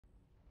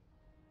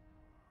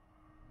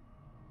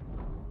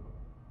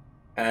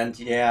And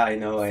yeah, I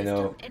know.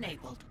 System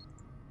enabled.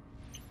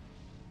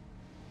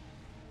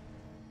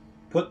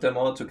 Put them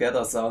all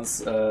together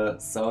sounds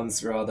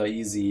rather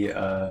easy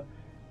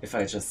if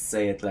I just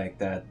say it like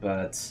that,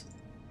 but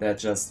that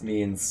just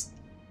means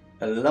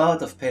a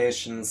lot of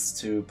patience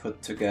to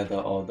put together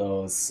all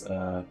those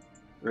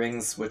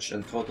rings, which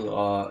in total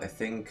are, I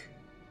think,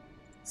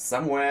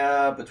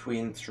 somewhere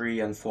between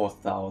 3 and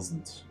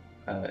 4,000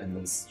 in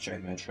this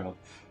chainmail shop.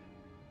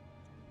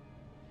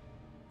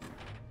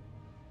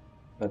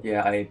 But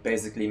yeah, I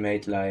basically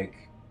made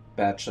like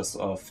batches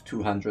of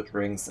 200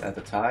 rings at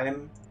a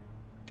time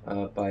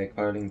by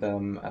coiling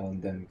them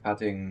and then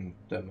cutting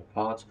them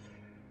apart.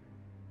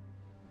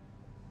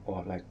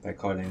 Or like by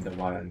coiling the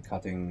wire and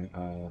cutting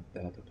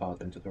that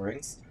apart into the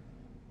rings.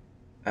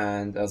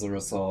 And as a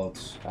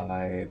result,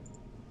 I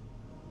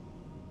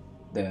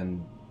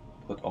then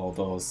put all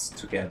those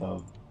together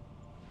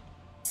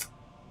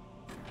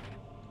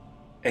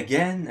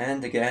again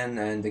and again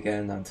and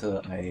again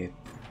until I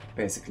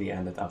basically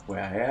ended up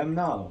where I am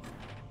now.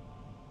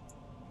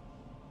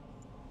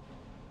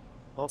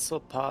 Also,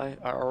 Pi,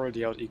 I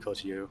already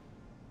out-ecoed you.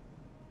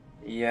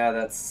 Yeah,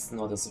 that's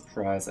not a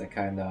surprise. I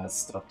kinda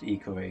stopped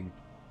ecoing.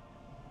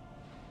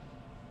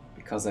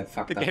 Because I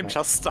fucked The up game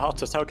just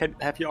started. How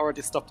have you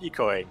already stopped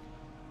ecoing?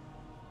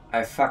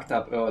 I fucked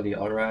up early,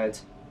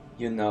 alright?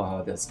 You know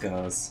how this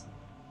goes.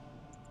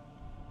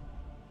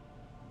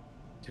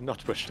 Do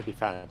not wish to be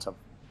Phantom.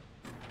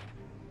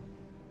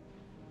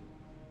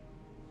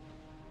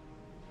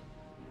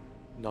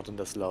 Not in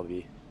this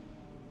lobby.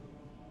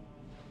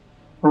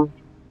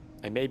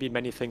 I may be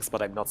many things,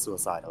 but I'm not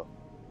suicidal.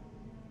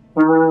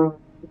 But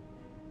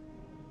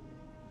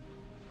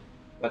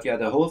yeah,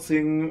 the whole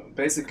thing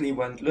basically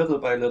went little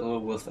by little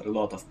with a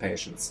lot of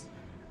patience.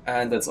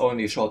 And it's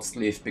only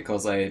short-sleeved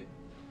because I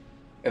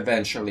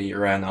eventually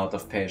ran out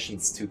of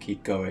patience to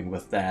keep going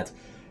with that.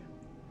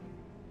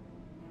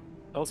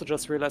 I also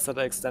just realized that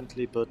I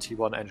accidentally built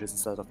T1 entries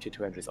instead of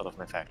T2 entries out of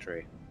my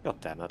factory. God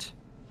damn it.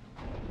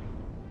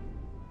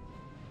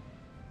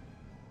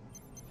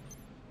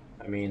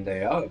 I mean,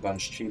 they are a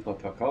bunch cheaper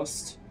per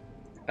cost.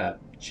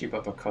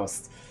 Cheaper per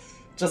cost.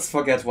 Just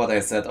forget what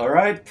I said,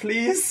 alright,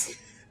 please?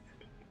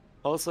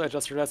 Also, I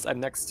just realized I'm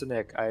next to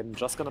Nick. I'm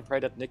just gonna pray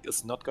that Nick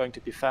is not going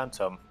to be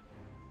Phantom.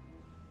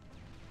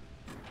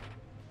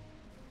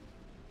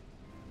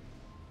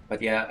 But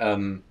yeah,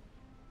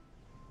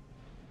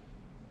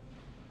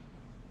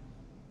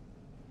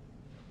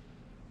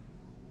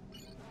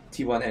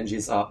 T1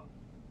 NGs are...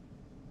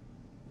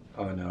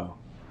 Oh no.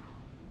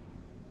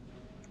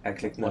 I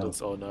clicked no. What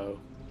is oh no?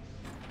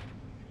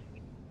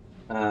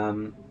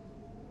 Um,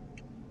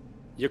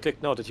 You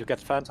clicked no, did you get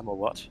Phantom or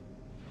what?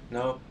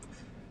 no.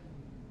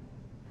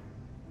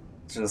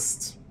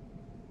 Just...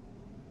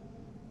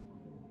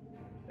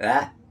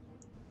 Ah!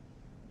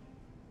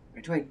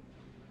 Where do I...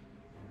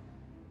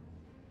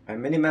 My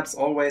minimap's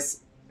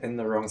always in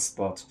the wrong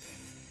spot.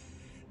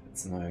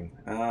 It's annoying.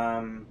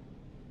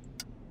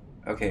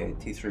 Okay,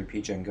 T3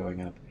 PGen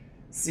going up.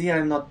 See,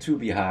 I'm not too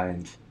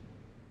behind.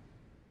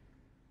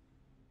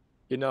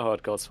 You know how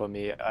it goes for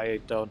me. I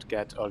don't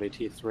get early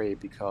T3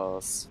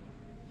 because...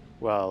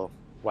 Well,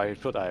 why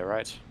should I,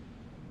 right?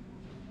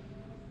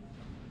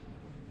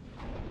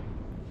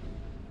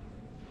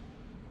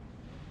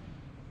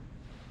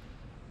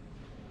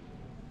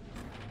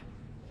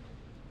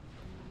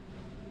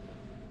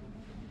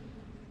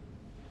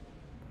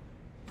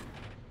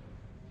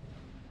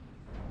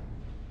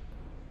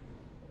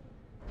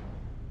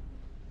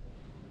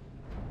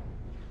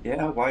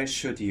 Yeah, why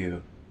should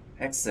you?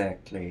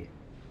 Exactly.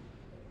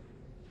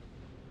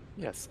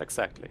 Yes,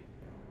 exactly.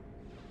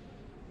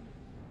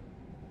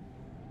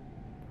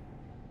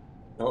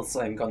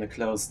 Also, I'm gonna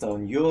close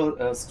down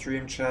your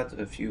stream chat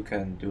if you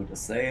can do the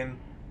same.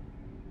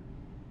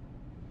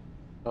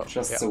 Oh,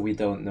 Just yeah. so we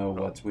don't know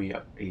what we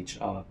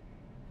each are.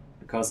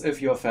 Because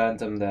if you're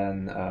Phantom,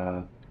 then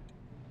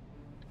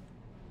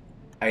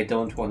I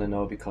don't want to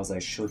know because I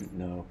shouldn't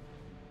know.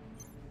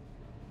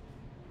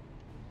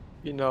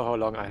 You know how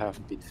long I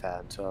haven't been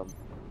Phantom.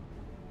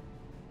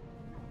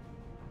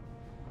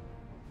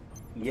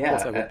 Yeah,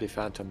 Of course I would be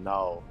Phantom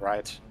now,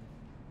 right?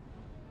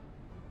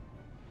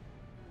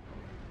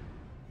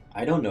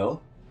 I don't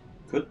know.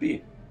 Could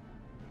be.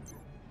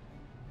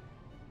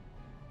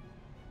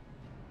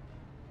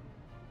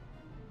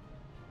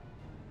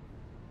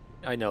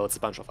 I know it's a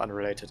bunch of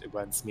unrelated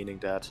events, meaning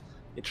that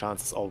the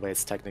chance is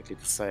always technically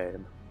the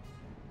same.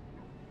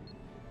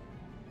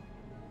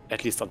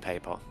 At least on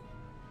paper.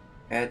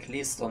 At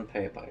least on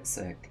paper,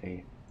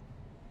 exactly.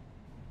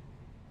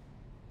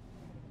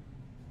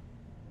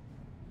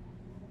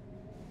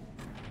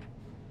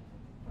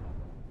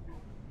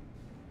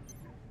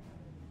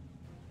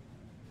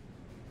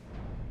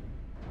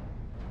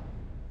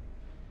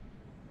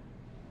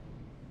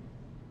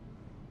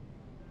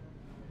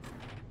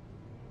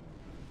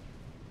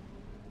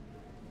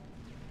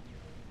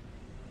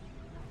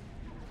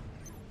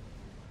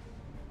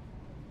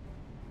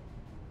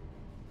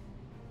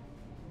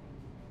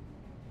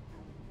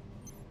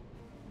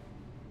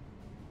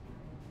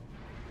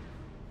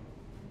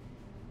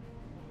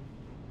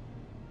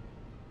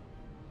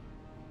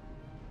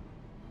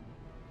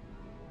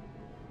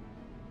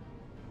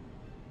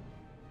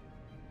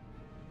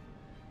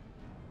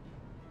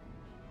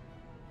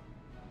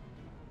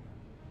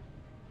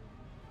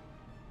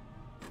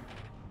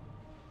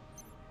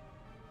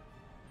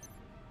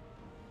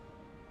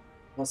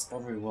 was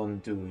everyone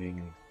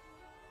doing?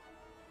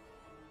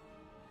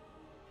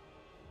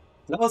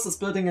 Klaus is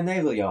building a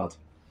naval yard.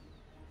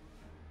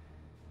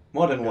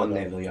 More than one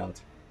naval yard.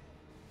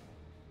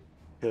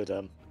 Kill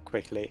them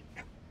quickly.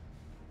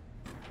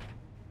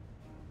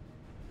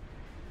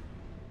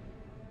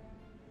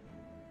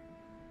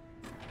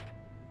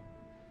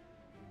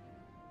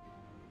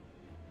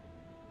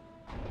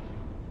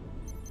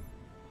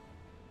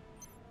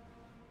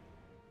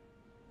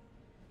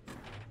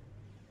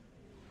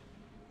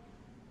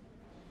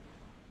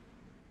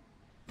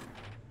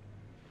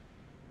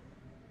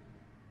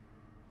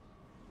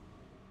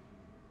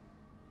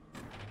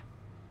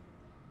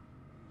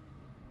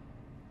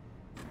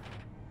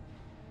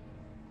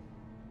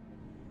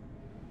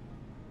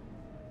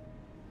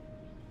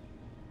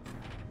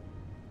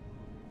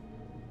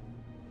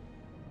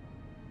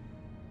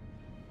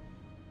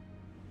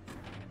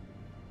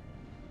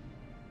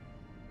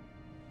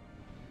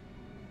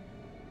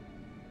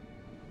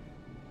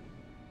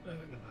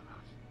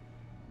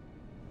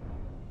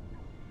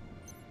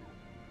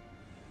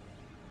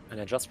 And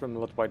I just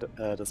remembered why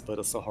this build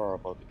is so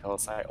horrible,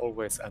 because I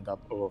always end up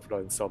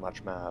overflowing so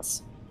much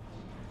mass.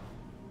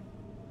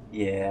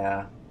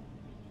 Yeah.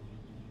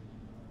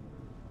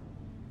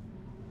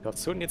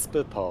 Because who needs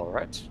build power,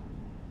 right?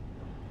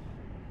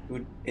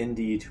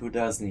 Indeed, who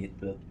does need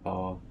build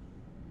power?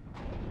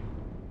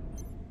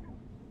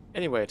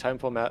 Anyway, time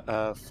for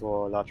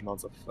large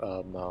amounts of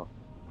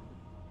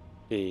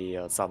the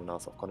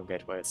summoners of quantum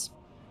gateways.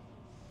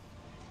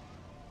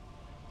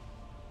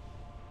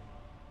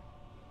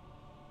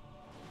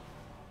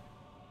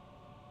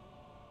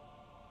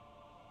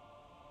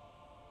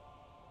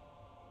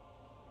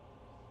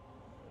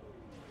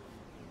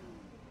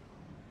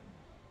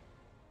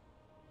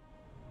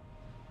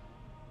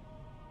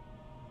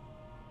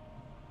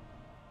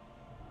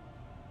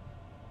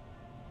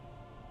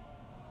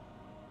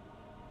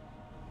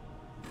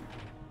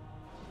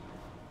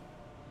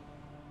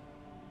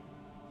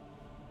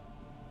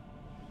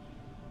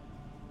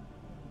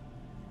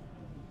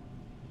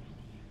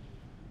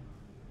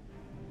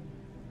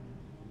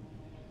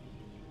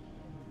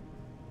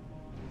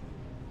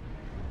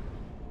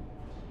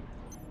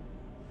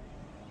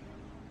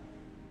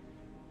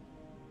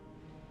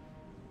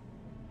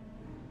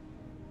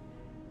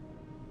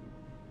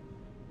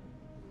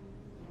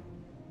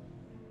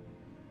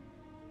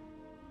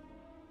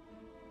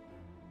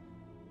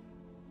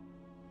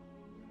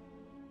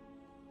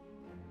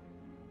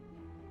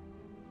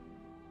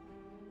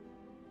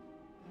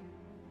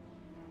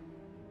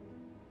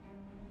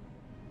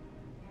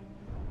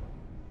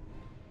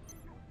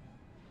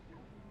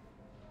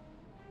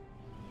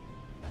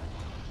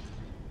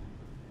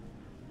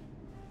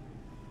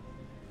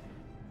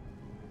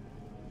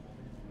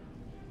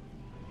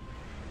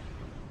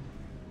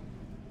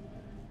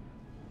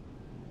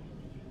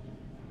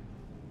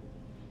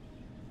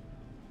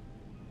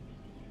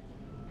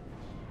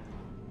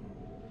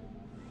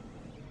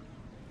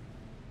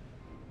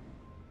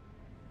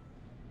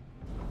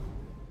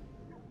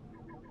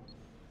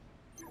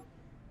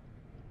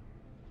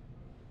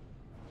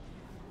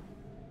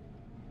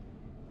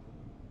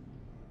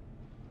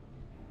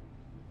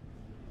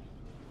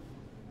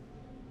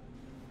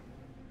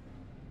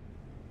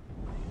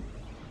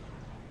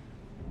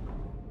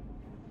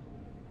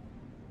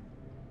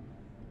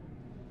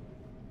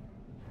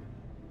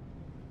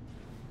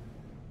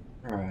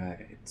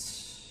 Right.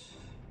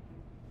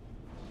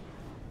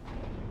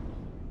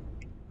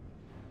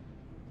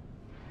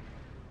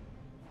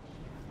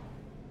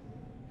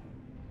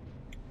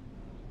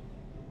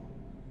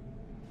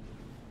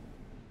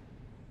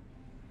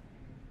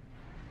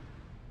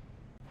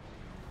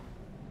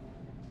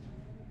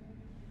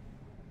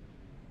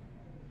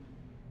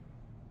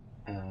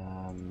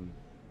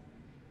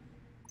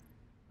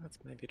 Let's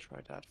maybe try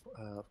that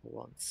for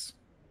once.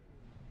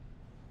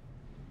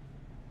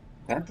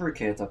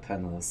 Fabricator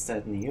panel, is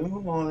that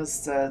new or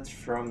is that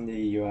from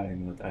the UI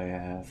mod I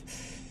have?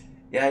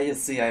 Yeah, you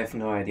see, I have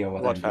no idea what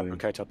I'm doing. What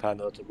fabricator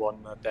panel? The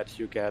one that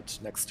you get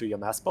next to your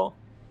mass ball?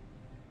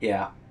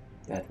 Yeah,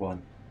 that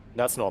one.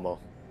 That's normal.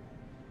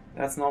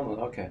 That's normal,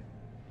 okay.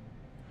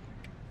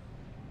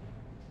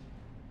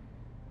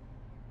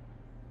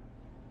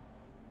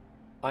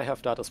 I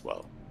have that as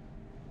well.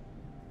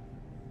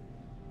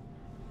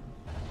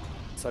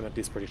 So I'm at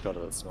least pretty sure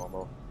that it's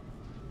normal.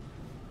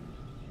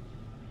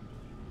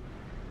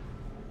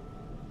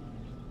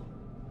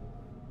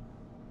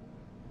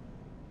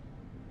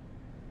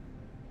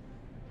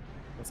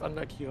 Because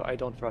unlike you, I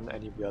don't run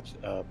any weird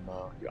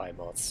UI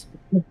mods.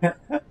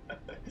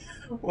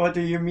 What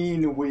do you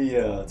mean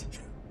weird?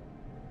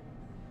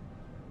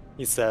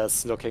 He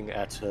says, looking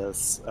at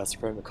his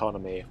Supreme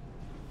Economy.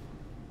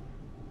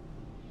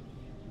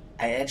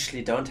 I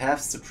actually don't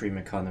have Supreme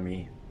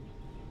Economy.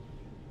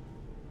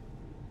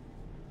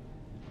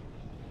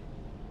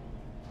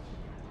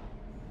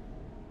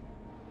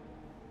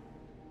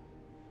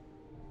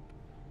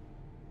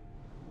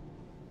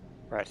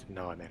 Right,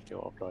 now I'm actually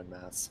overflowing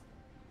mass.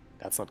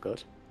 That's not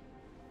good.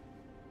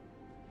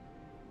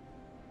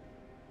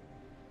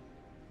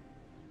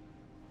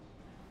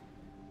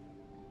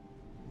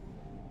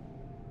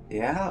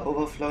 Yeah,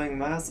 overflowing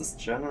mass is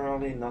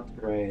generally not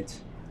great.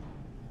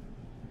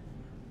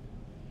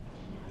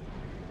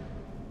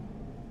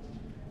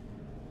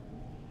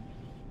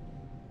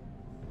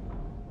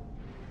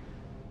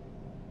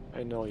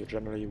 I know you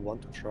generally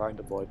want to try and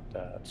avoid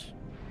that.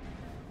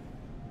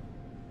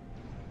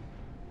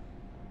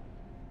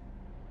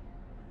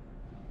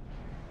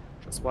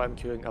 That's why I'm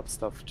queuing up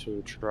stuff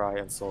to try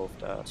and solve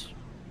that.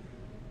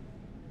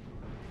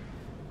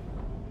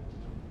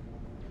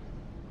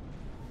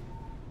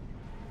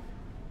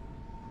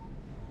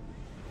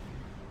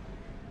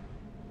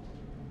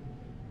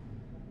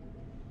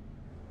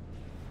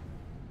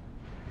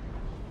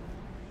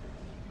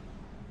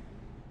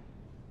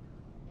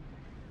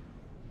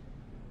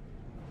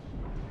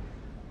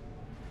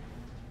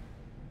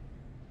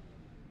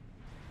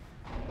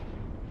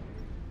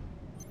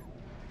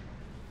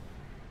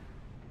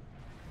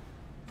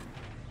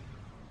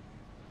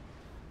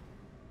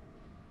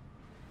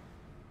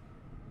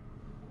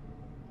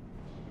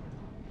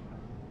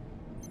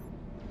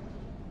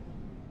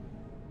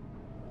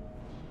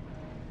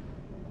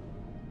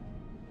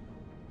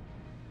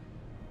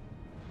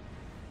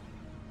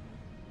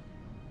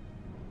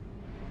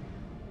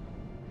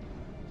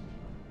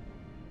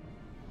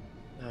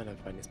 And I'm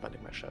finally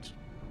spending my shot.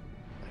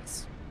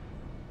 Nice.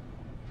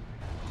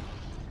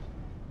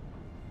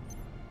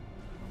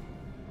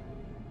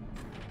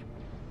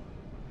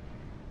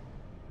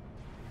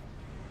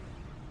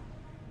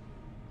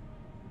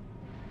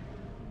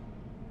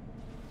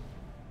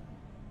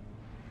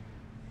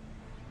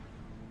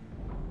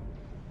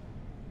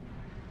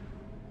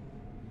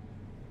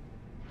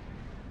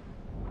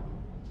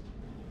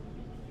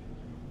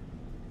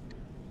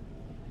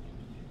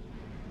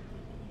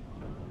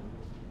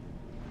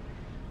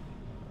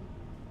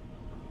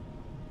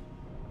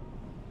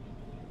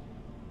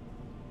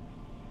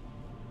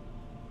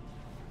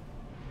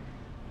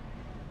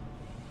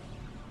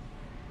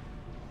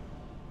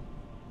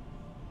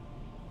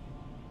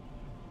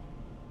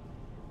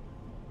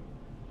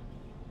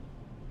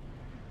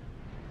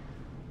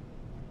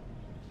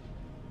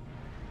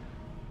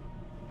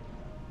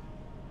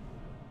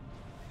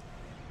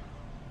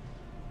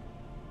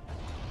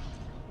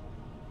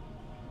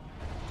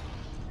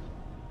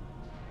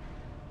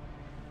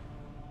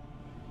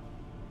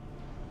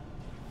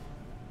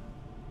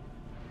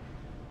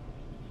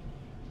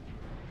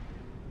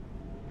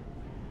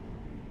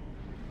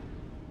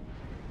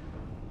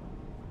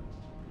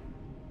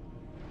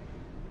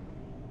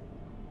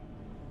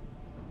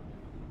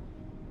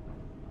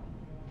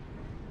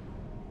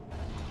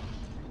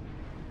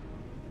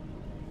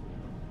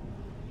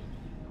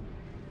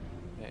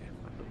 Okay,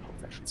 my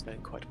health actually is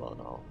going quite well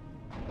now.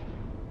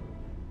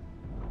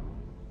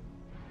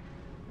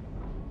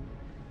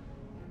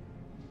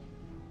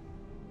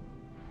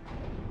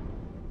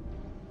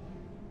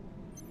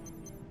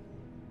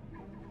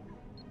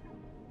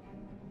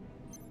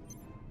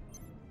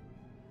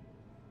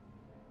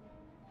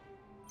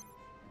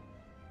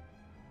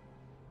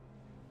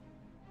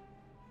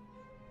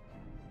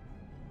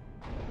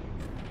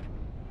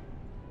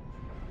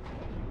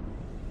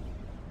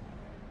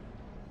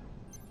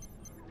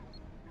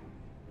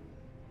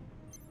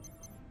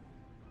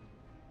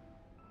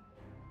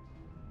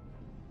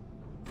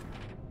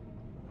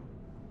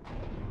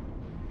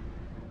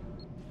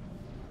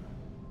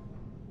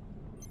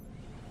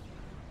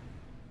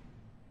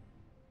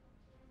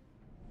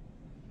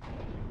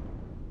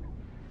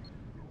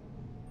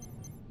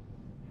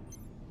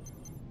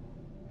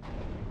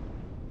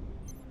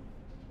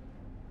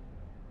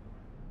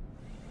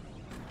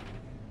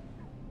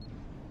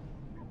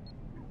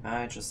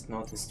 I just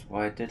noticed,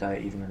 why did I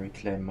even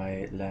reclaim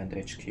my land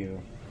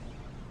HQ?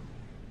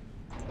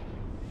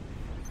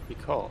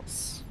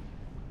 Because.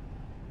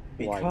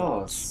 Why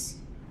not?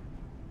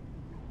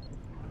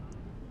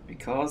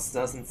 Because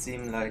doesn't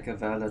seem like a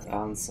valid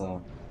answer.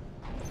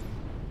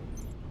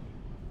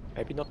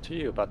 Maybe not to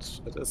you, but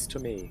it is to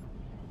me.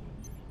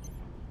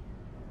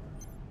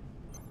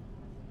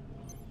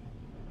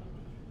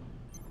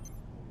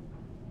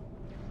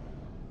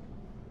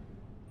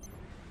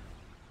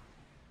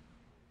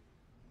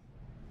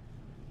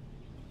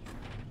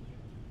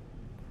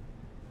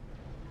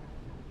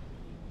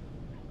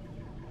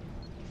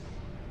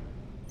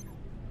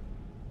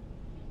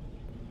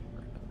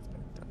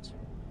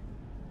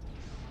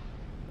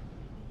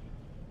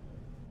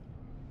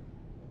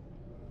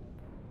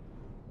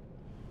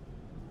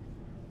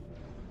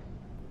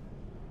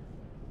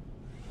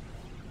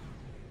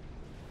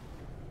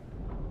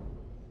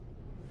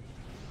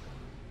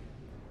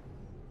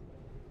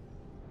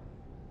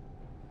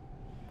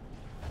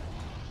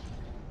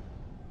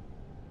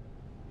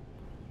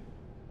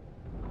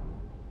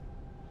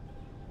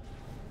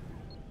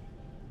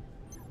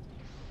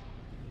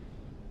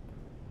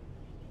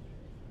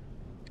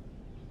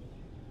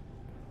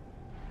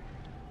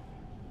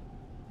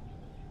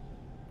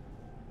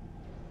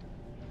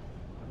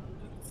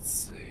 Let's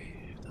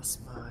see, does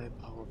my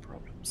power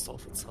problem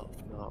solve itself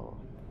now?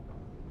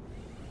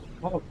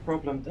 Our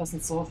problem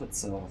doesn't solve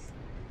itself.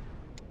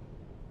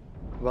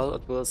 Well,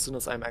 it will as soon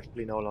as I'm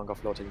actually no longer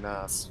floating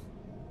mass.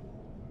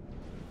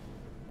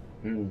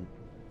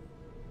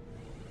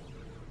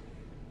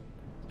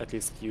 At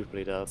least it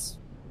usually does.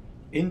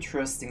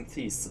 Interesting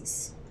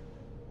thesis.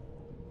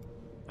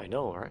 I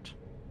know, right?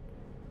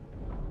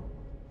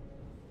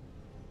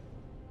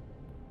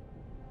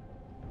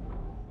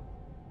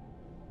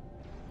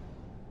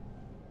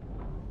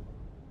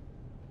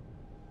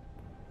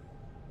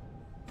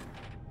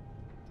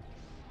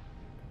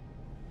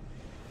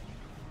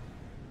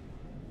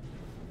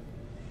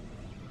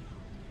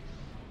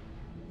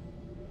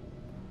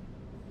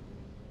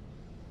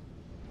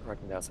 Right,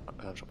 and there's a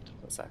bunch of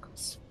the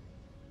circles.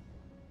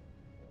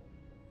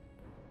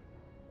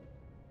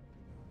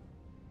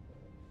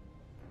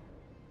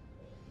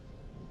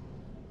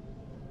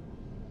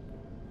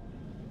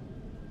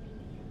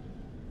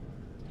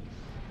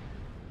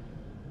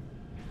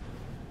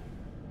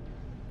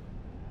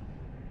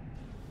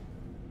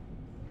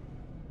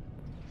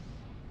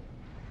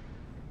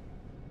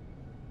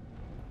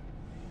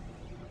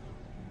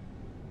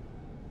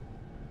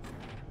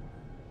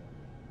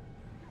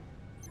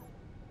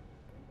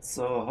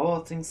 So, how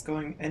are things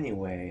going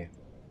anyway?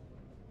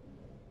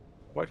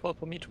 Quite well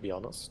for me, to be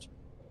honest.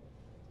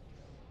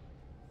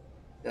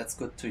 That's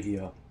good to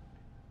hear.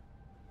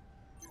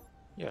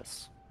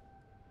 Yes.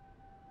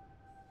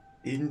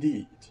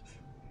 Indeed.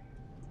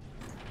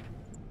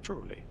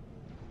 Truly.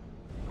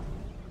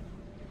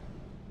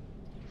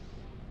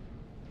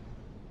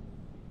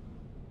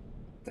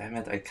 Damn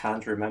it, I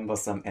can't remember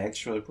some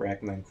actual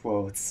Bregman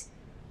quotes.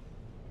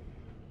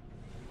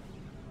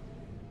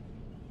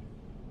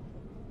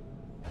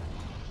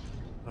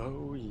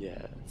 Oh,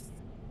 yes.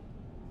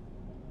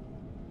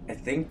 I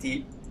think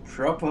the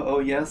proper oh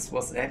yes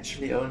was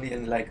actually only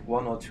in like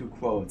 1 or 2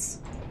 quotes.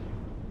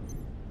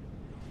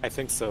 I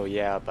think so,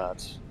 yeah,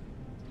 but...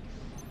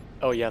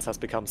 Oh, yes has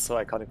become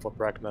so iconic for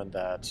Bregman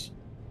that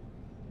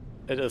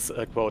it is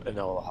a quote in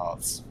our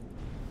hearts.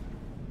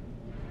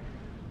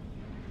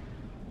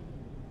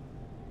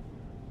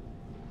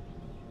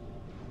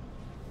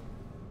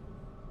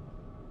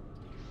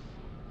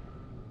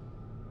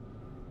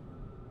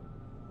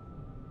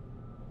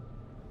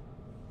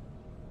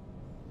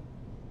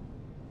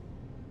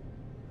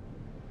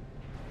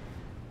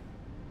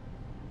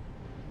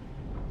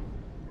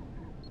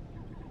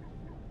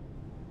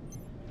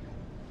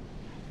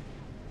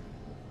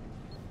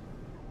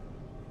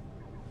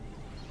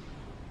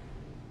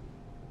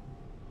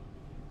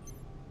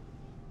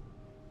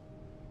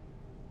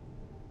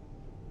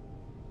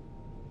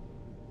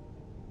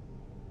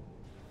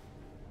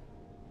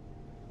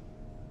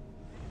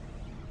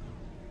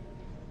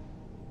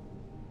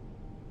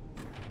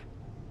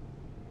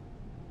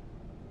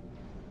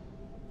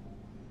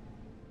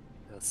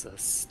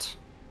 Assist.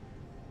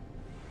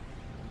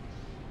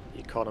 The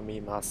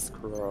economy must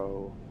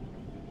grow.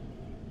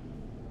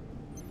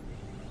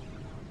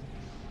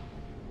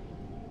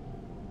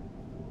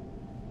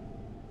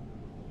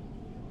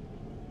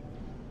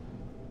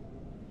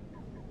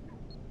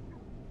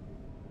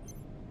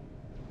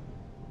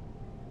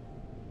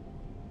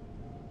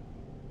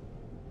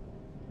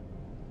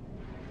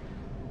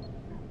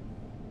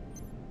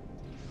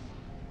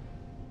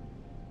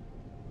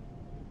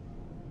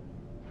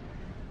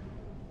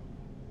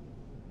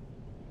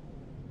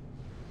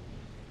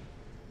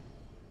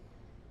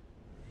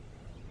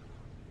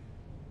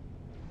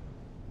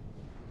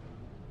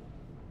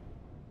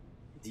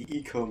 The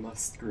eco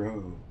must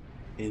grow.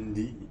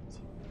 Indeed.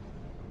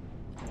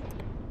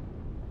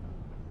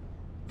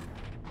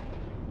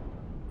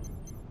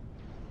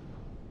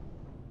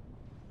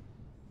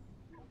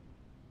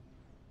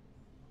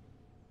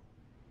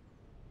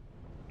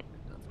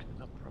 Not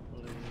cleaned up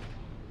properly.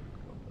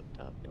 Go put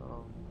that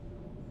now.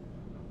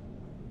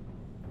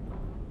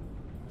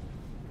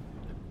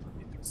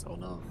 Definitely the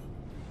sonar.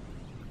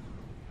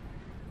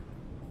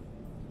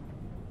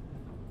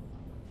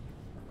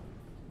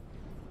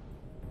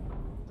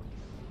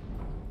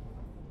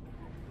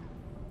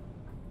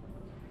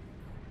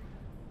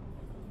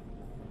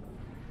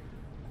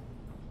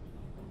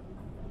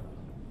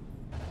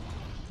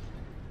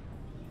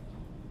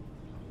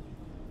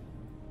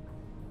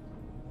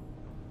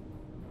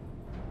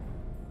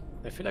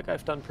 I feel like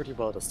I've done pretty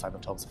well this time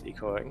in terms of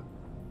ecoing.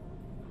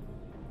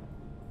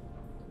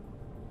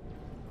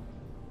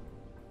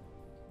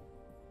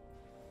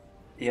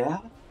 Yeah?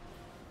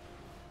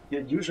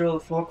 Your usual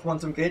 4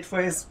 quantum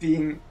gateways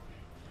being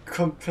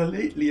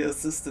completely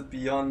assisted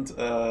beyond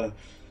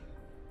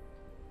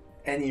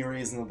any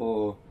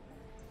reasonable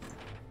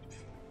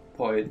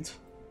point.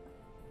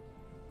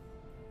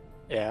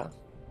 Yeah.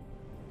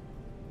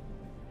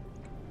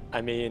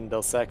 I mean,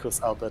 those circles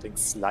are building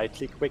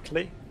slightly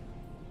quickly.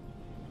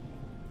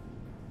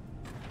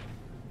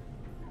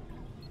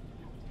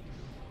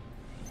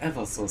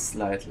 Ever so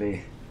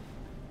slightly.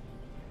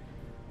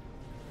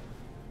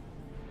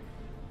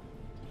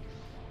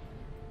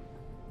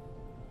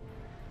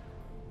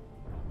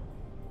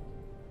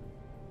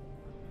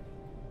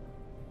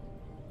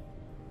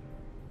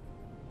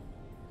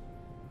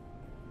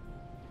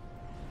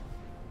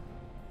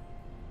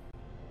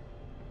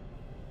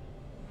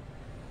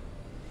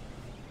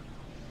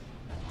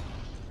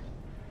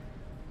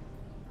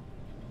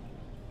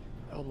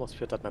 almost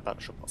feared that my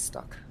battleship was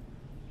stuck.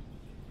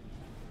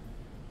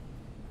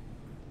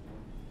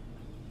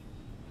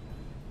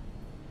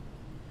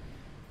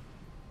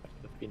 That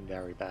would have been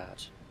very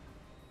bad.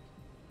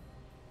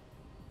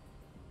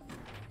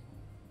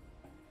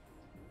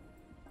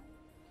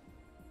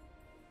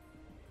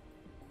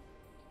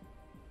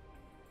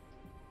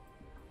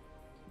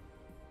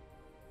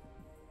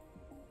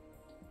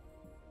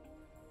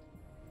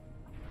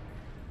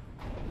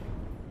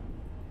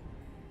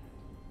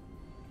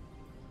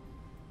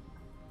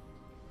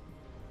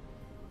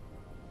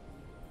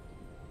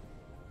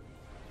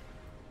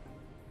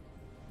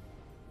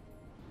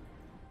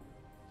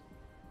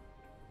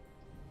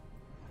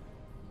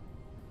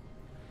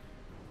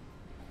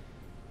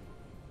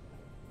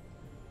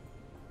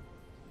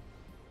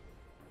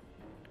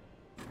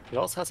 He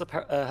also has a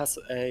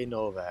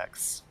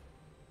Novax.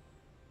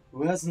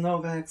 Who has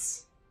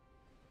Novax?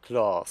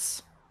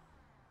 Claws.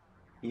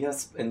 He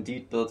has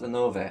indeed built a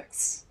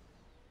Novax.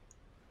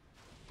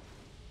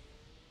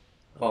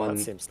 Oh, that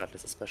seems slightly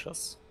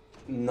suspicious.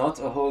 Not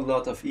a whole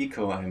lot of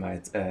eco, I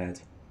might add.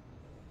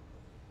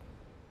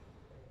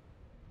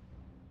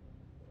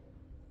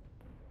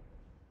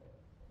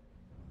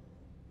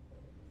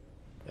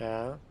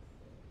 Yeah.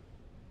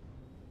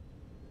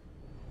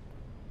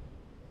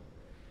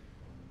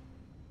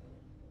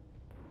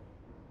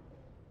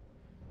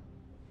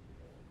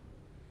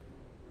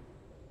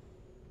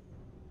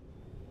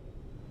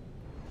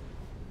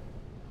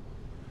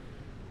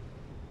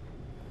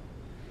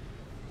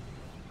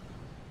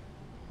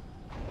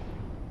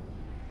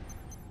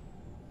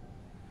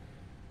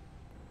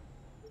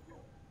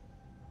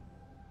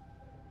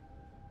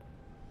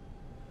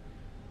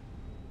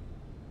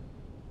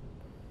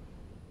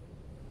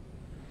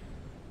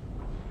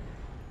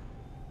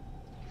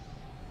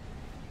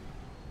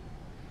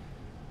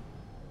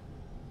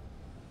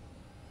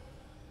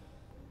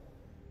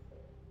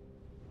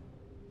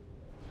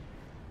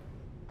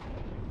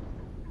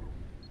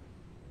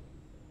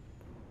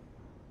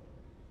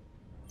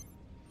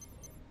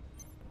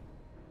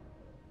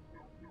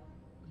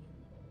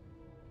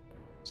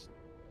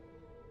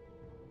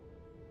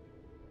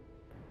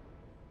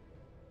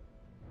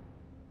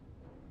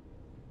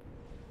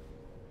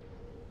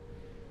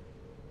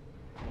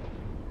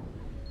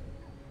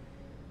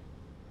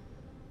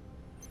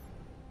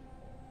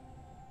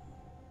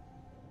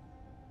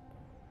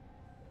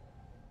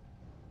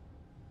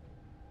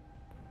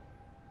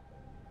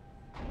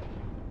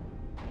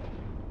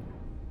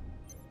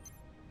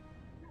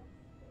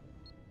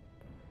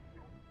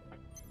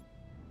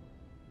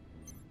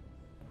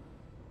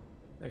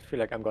 I feel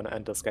like I'm gonna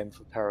end this game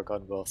with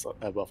Paragon worth of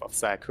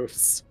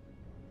Zakus.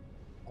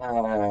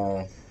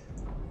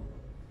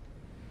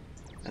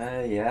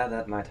 Yeah,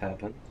 that might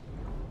happen.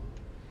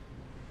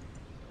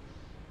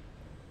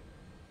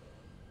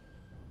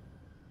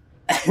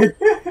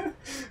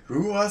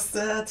 Who was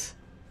that?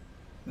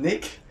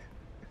 Nick?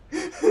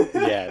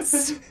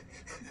 Yes.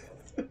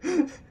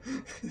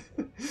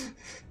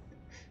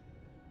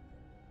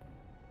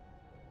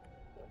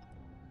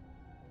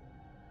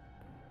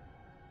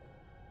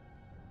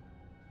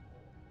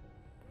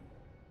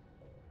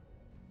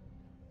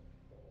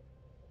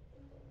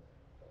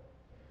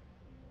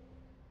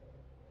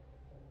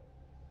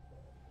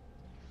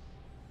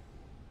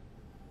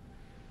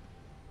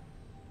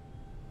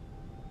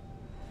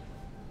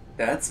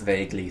 That's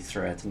vaguely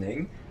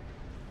threatening.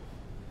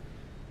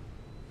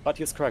 But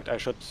he's correct, I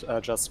should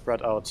just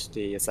spread out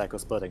the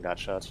Zakus building that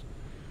shit.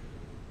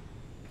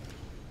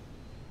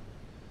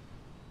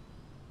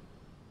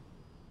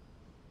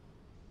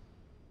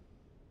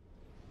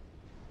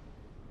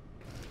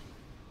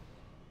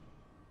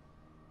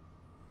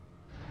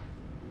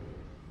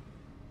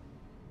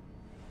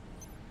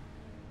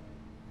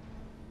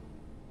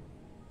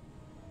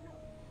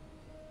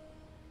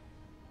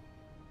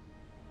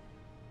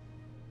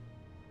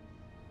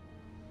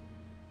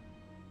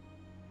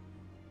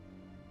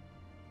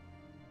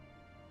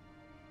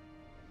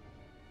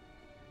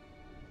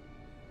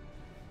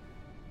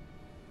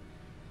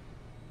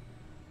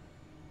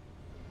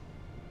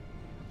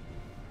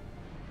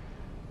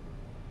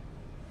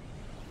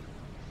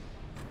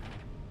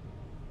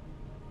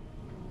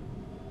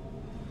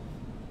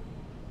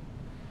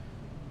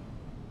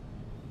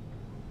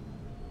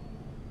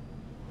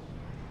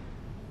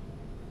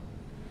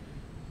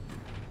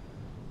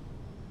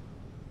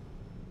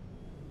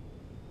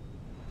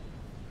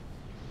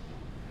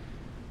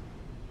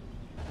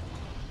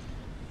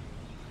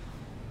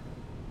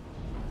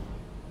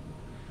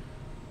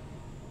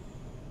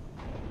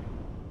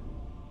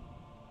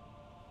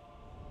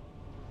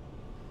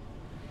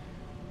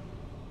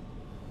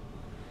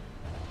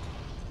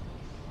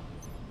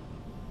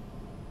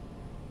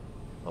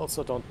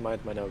 Also don't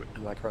mind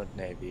my current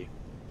navy.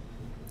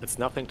 It's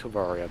nothing to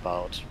worry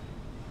about.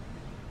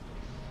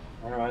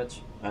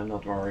 Alright, I'm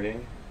not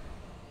worrying.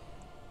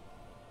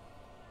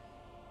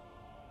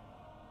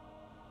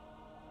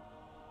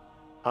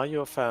 Are you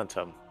a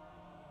phantom?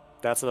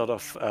 That's a lot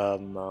of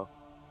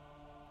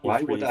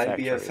Why E3 would I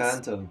be a factories.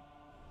 phantom?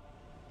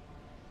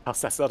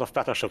 How's that a lot of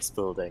battleships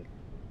building?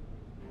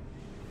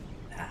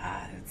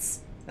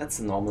 That's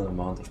a normal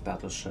amount of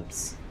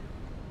battleships.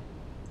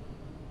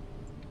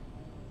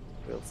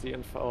 We'll see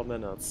in 4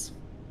 minutes.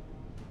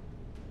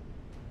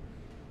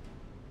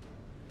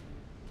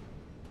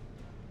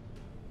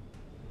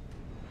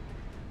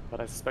 But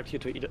I suspect you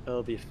to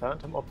either be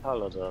Phantom or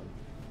Paladin.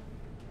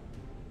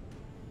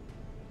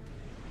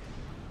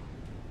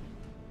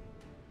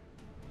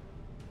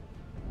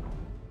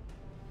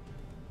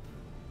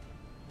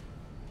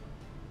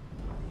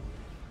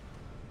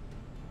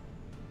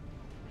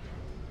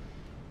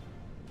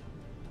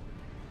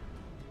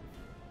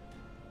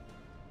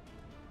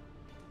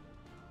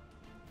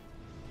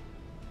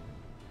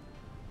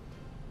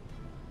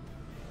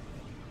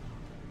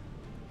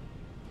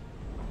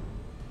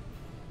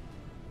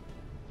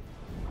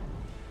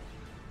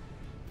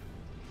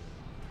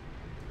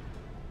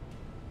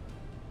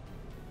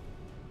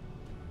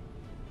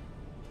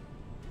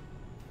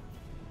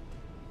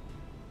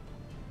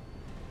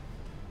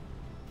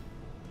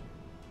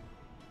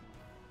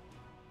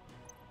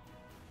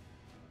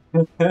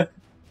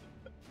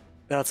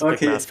 That's a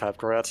big mass FAF,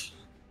 correct?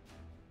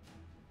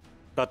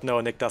 But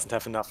no, Nick doesn't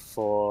have enough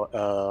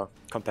for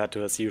compared to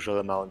his usual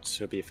amount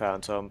to be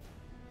Phantom.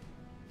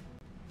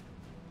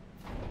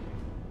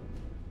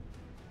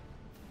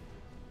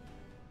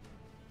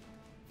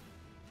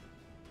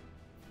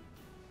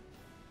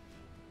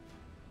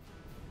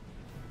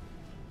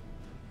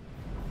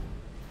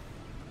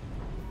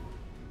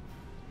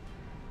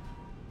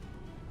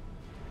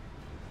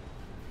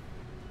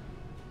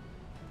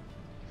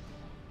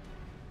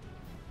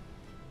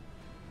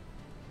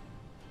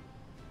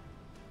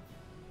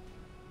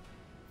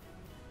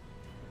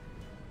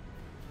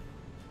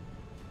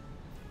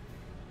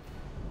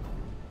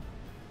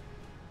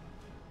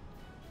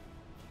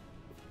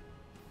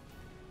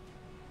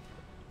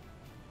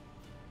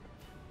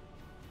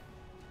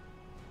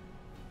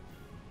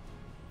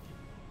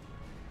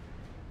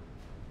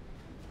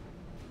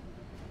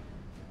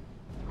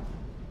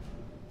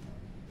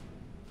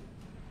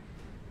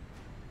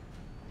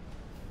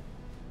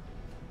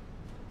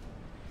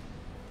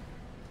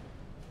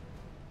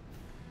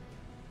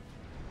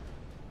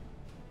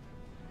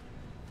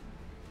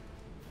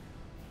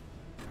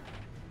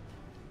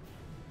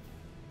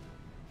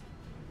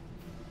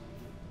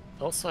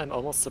 Also, I'm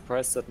almost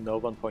surprised that no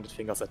one pointed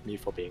fingers at me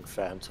for being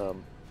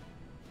Phantom.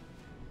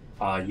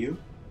 Are you?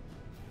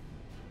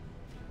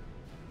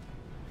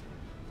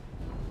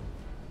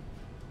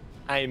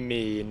 I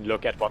mean,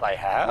 look at what I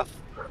have.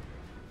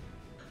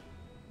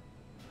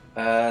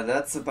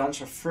 That's a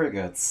bunch of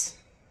frigates.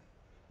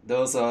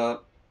 Those are...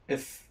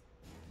 If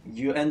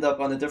you end up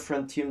on a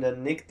different team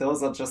than Nick,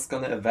 those are just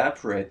gonna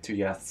evaporate to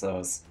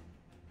Yathos.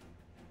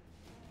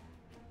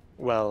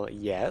 Well,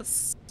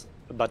 yes.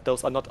 But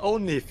those are not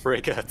only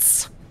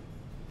frigates.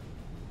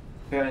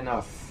 Fair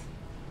enough.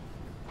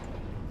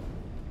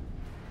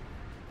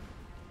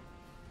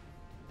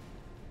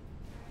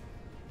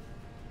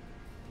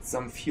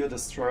 Some few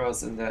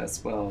destroyers in there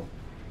as well.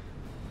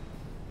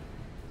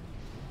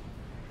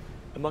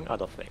 Among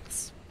other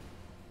things.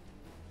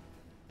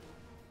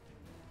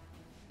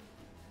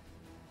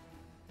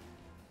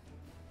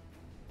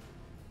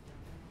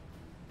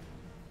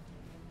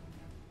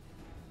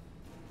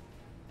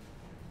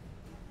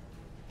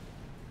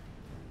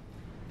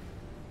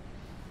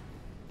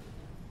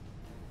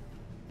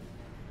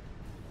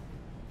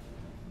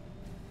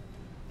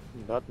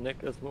 But Nick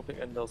is moving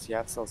in those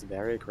Yathos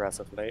very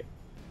aggressively.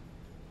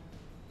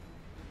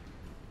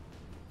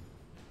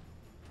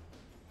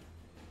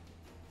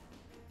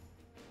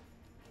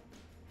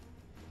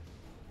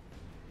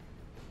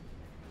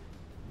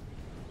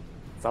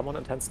 Someone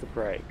intends to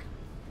break.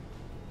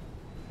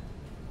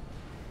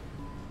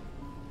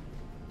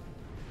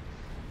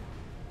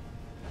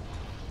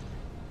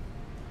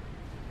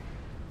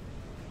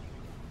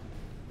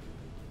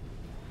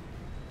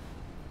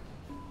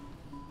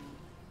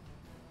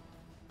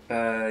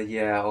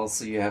 Yeah,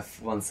 also you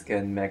have, once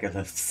again,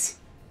 megaliths.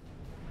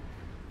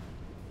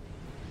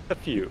 A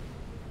few.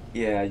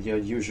 Yeah, your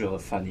usual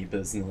funny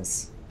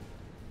business.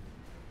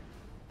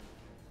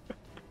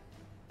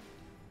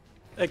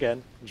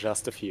 Again,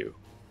 just a few.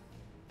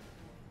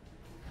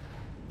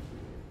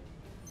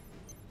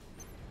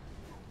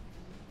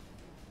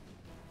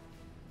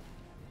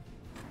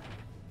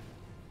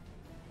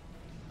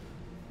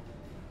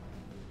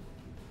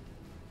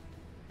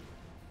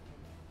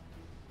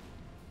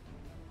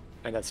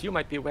 And as you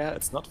might be aware,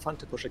 it's not fun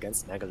to push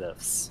against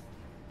megaliths.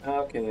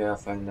 Okay, yeah,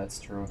 fine, that's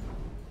true.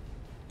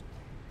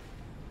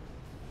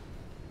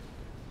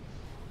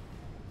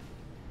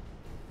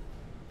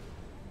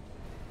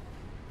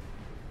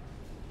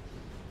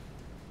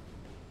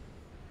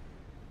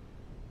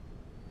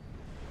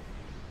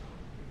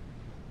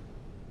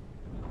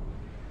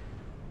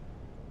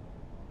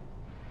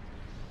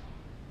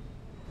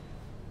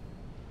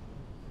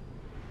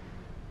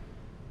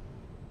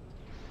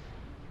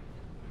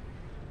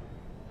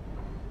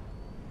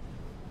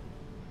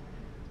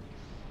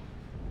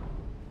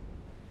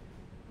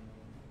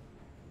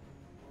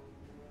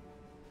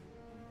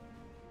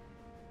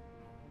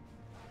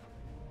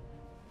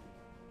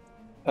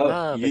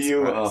 Oh, big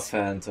you are surprise.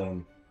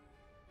 Phantom.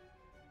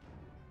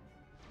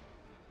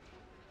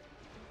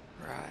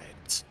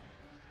 Right.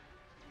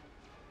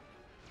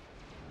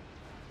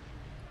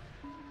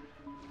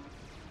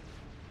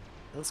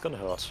 This is gonna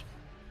hurt.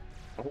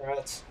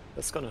 Alright.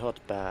 This is gonna hurt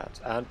bad.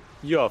 And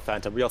you're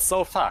Phantom. We are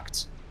so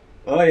fucked.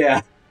 Oh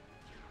yeah.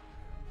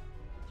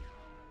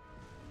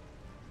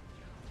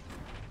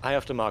 I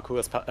have to mark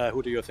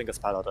who do you think is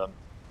Paladin?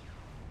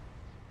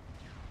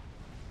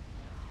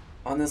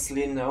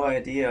 Honestly, no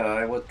idea.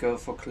 I would go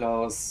for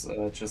Klaus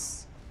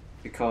just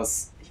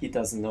because he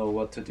doesn't know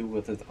what to do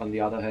with it. On the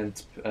other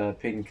hand,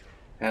 Pink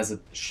has a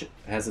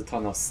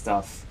ton of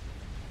stuff.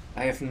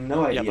 I have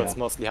no idea. Yeah, but it's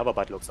mostly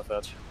Hoverbite looks of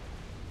it.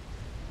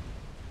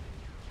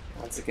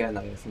 Once again,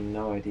 I have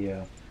no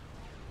idea.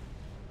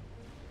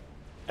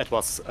 It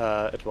was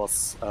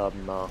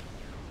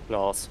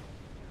Klaus.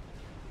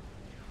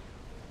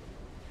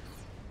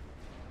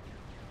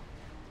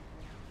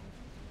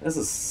 This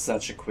is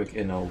such a quick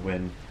inno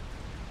win.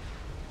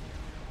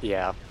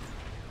 Yeah.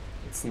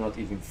 It's not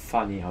even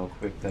funny how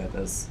quick that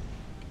is.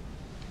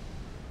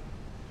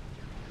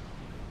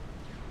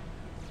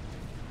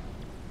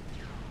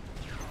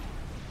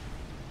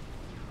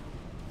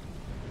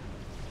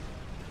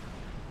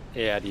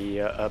 Yeah,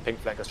 the pink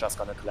flank is just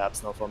gonna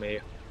collapse now for me.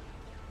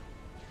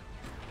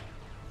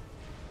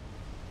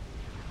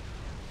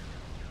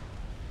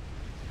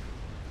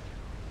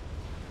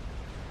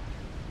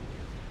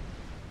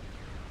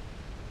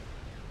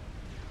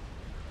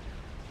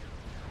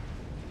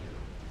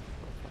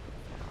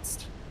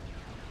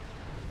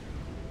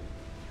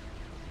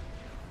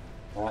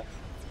 Right.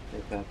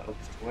 Take that out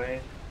of the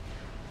way.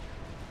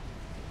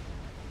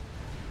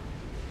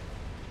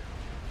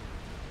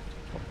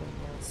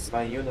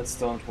 My units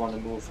don't want to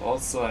move.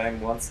 Also,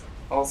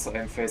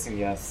 I'm facing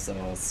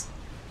Yathos.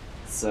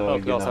 So Oh,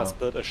 you Klaus know. has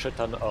built a shit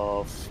ton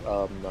of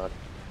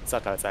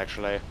Setons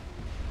actually.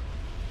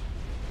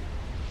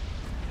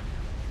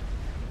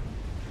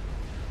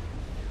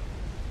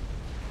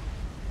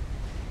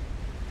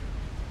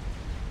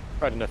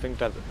 Right, and I think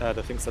that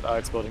the things that are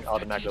exploding are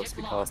the Magloves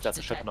because there's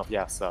a shit ton of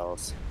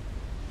Yathos.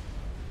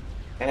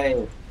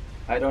 Hey,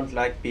 I don't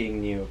like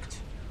being nuked.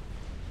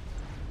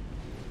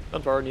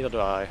 Don't worry, neither do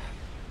I.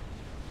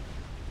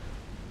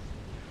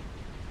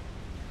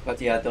 But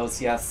yeah, those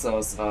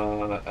Yathos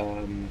are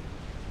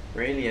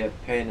really a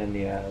pain in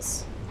the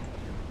ass.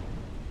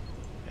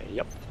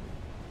 Yep.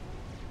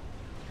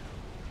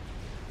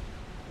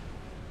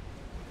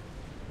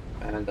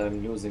 And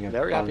I'm losing a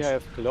Very bunch. happy I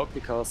have Cloak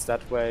because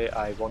that way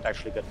I won't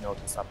actually get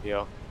noticed up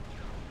here.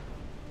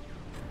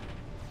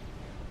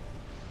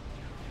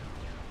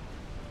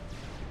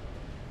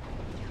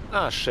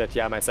 Ah shit,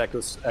 yeah, my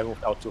Zekus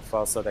moved out too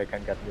fast so they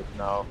can get nuked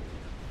now.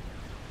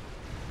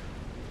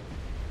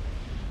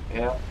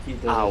 Yeah, he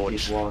did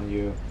Ouch. warn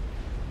you.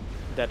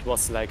 That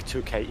was like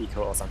 2k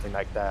eco or something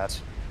like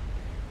that.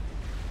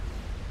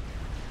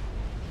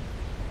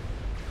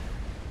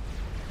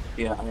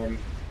 Yeah, I'm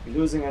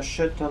losing a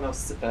shit ton of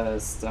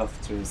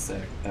stuff to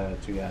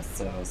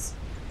Yathos.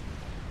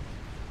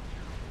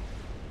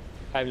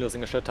 I'm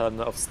losing a shit ton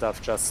of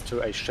stuff just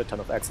to a shit ton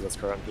of Exodus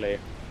currently.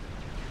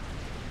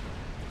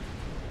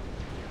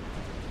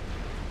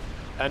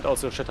 And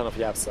also a shit ton of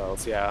Yap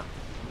cells, yeah.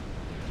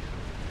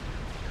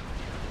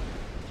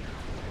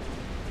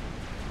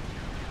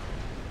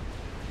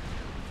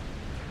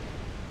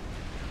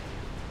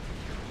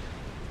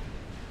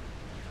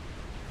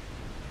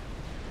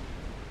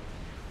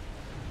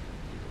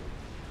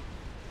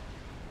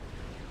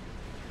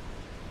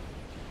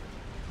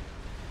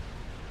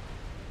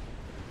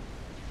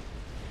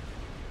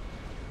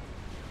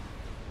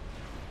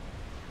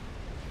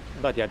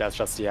 But yeah, that's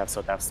just the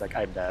episode that's like,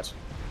 I'm dead.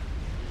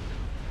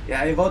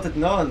 Yeah, I voted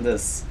no on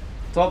this.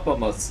 Top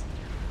bombers.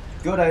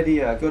 Good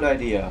idea, good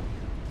idea.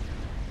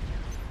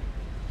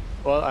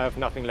 Well, I have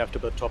nothing left to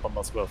build top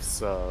bombers with,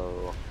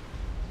 so...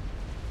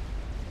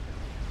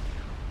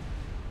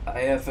 I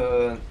have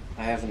an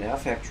air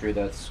factory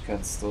that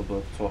can still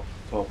build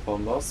top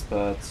bombers,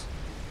 but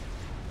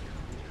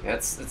yeah,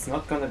 it's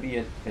not gonna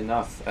be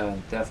enough,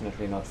 and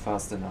definitely not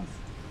fast enough.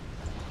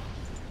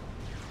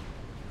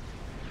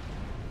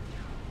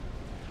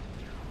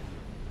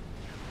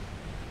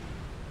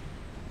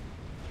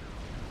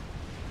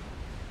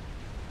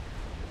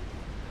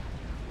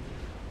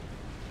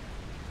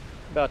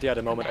 But yeah,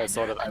 the moment I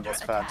saw that I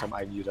was Phantom,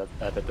 I knew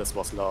that this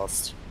was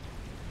lost.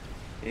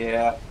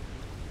 Yeah.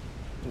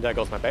 There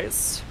goes my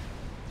base.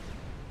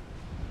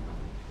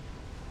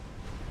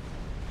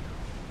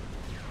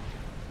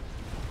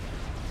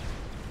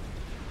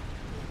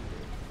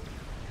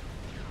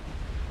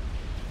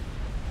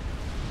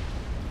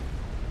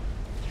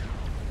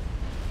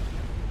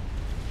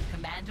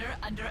 Commander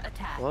under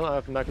attack. Well, I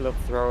have Maglev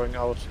throwing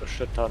out a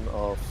shit ton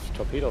of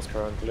torpedoes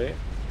currently.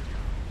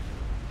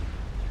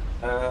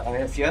 I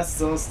have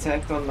Yathos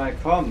tagged on my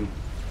comm.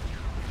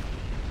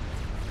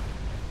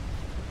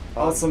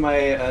 Also,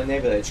 my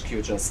naval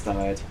HQ just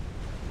died.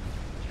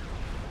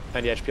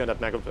 And the HP on that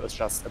Maglev is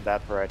just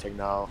evaporating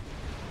now.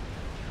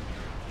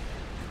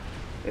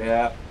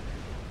 Yeah.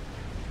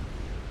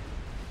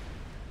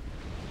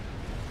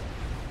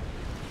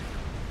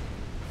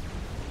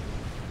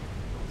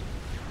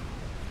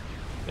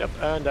 Yep,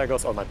 and there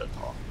goes all my build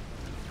power.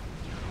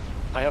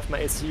 I have my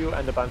ACU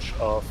and a bunch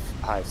of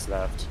hives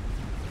left.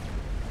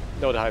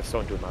 No, the hives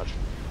don't do much.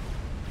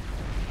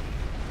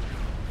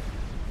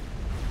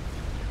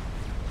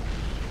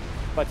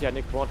 But yeah,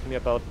 Nick warned me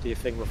about the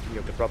thing with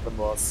the nuke. The problem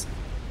was,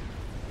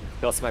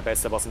 because my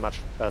base there wasn't much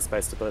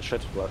space to build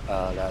shit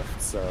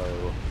left,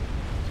 so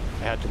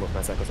I had to move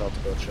my cycles out to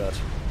build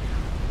shit.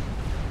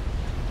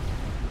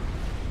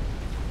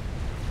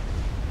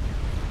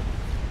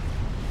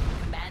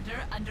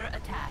 Commander under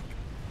attack.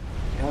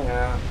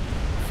 Yeah.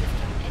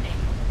 System inning.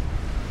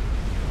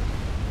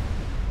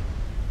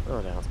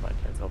 Oh, there's my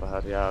planes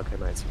overhead. Yeah, okay,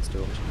 my ACU's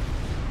doomed.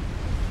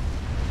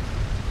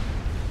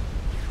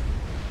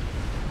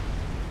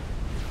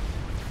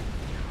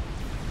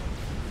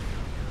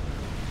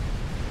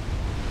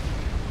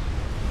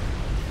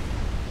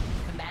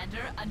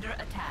 Under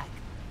attack.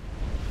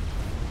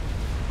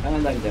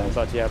 And I'm dead.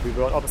 But yeah, we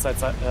were on opposite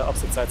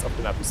sides of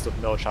the map. We stood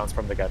no chance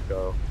from the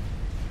get-go.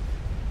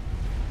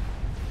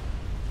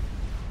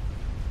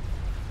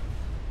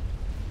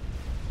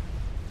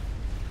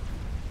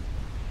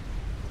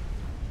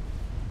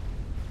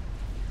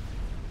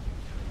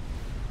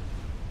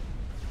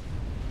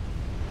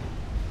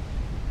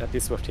 At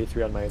least with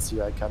T3 on my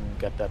ACU, I can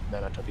get that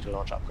nano torpedo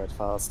launch upgrade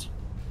fast.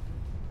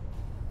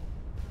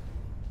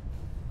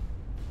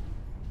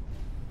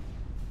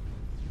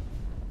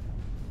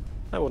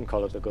 I wouldn't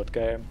call it a good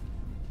game.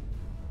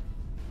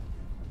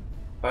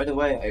 By the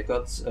way, I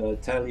got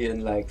tally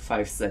in like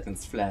 5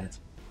 seconds flat.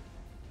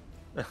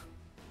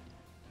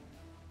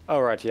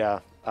 Alright, yeah,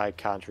 I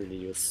can't really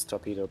use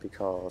torpedo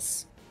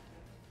because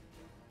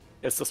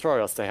it's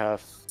destroyers. They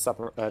have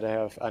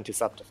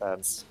anti-sub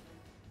defense.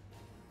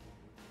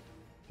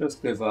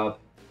 Just give up.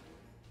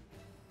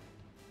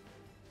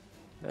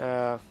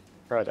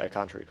 Right, I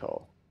can't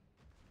recall.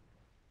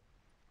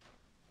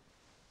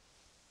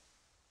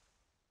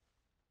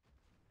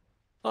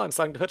 Oh, I'm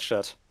starting to hit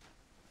shit.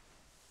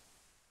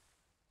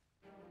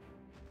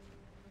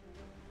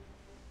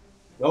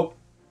 Nope.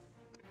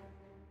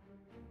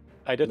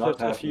 I did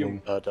Not hit a few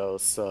happening. though,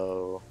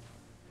 so...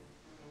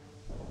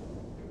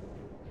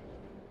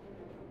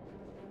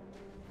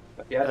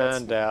 But yeah,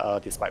 And there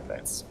are the spy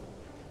planes.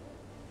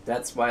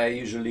 that's why I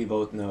usually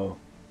vote no.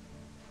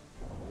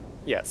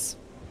 Yes.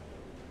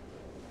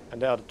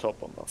 And there are the top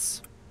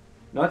bombers.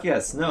 Not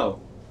yes, no.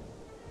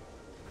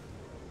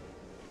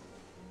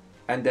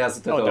 And there's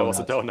the donut. There was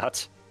a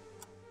donut.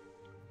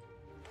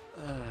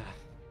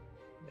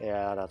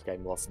 Yeah, that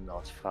game was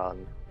not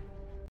fun.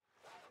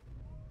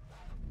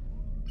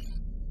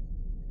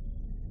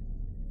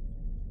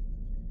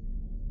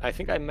 I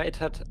think I made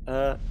that.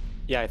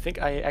 Yeah, I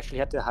think I actually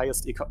had the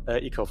highest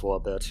eco for a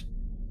bit.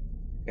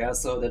 Yeah,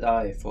 so did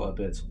I for a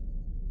bit.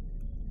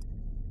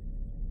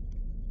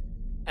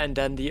 And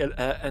then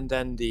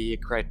the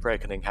Great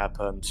Breakening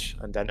happened,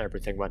 and then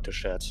everything went to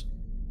shit.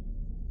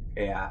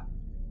 Yeah.